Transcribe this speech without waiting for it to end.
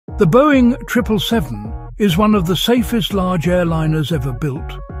The Boeing 777 is one of the safest large airliners ever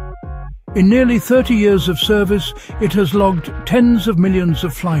built. In nearly 30 years of service, it has logged tens of millions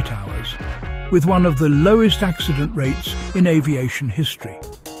of flight hours, with one of the lowest accident rates in aviation history.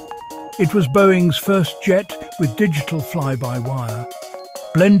 It was Boeing's first jet with digital fly-by-wire,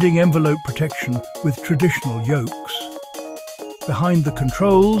 blending envelope protection with traditional yokes. Behind the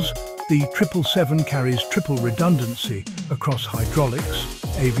controls, the 777 carries triple redundancy across hydraulics,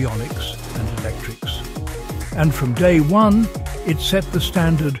 avionics and electrics. And from day one, it set the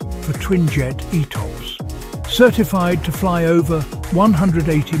standard for twin-jet ETOPS, certified to fly over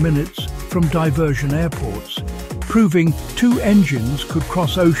 180 minutes from diversion airports, proving 2 engines could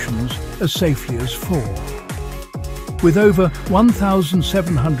cross oceans as safely as 4. With over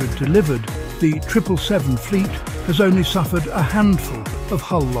 1,700 delivered, the 777 fleet has only suffered a handful of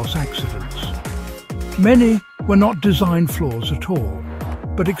hull loss accidents. Many were not design flaws at all,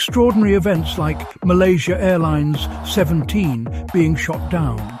 but extraordinary events like Malaysia Airlines 17 being shot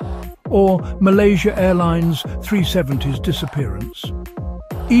down, or Malaysia Airlines 370's disappearance.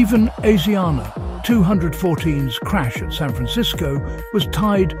 Even Asiana 214's crash at San Francisco was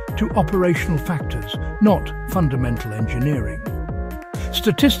tied to operational factors, not fundamental engineering.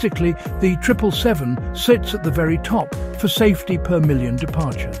 Statistically, the 777 sits at the very top for safety per million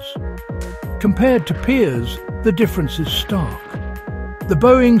departures. Compared to peers, the difference is stark. The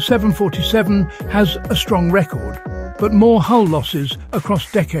Boeing 747 has a strong record, but more hull losses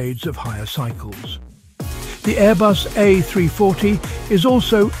across decades of higher cycles. The Airbus A340 is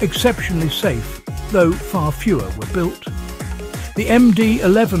also exceptionally safe, though far fewer were built. The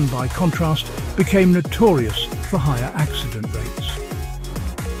MD-11, by contrast, became notorious for higher accident rates.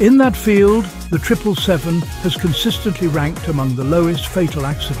 In that field, the 777 has consistently ranked among the lowest fatal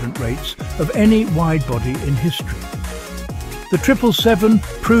accident rates of any wide-body in history. The 777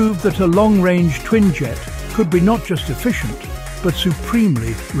 proved that a long-range twin jet could be not just efficient, but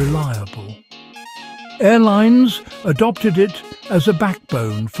supremely reliable. Airlines adopted it as a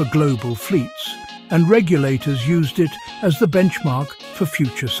backbone for global fleets, and regulators used it as the benchmark for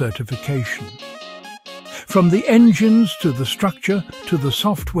future certification. From the engines to the structure to the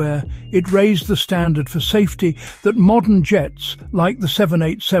software, it raised the standard for safety that modern jets like the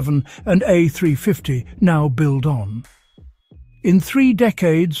 787 and A340 now build on. In 3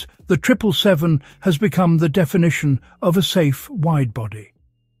 decades, the 777 has become the definition of a safe widebody.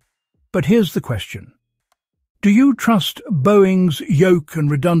 But here's the question. Do you trust Boeing's yoke and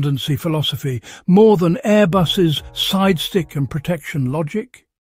redundancy philosophy more than Airbus's sidestick and protection logic?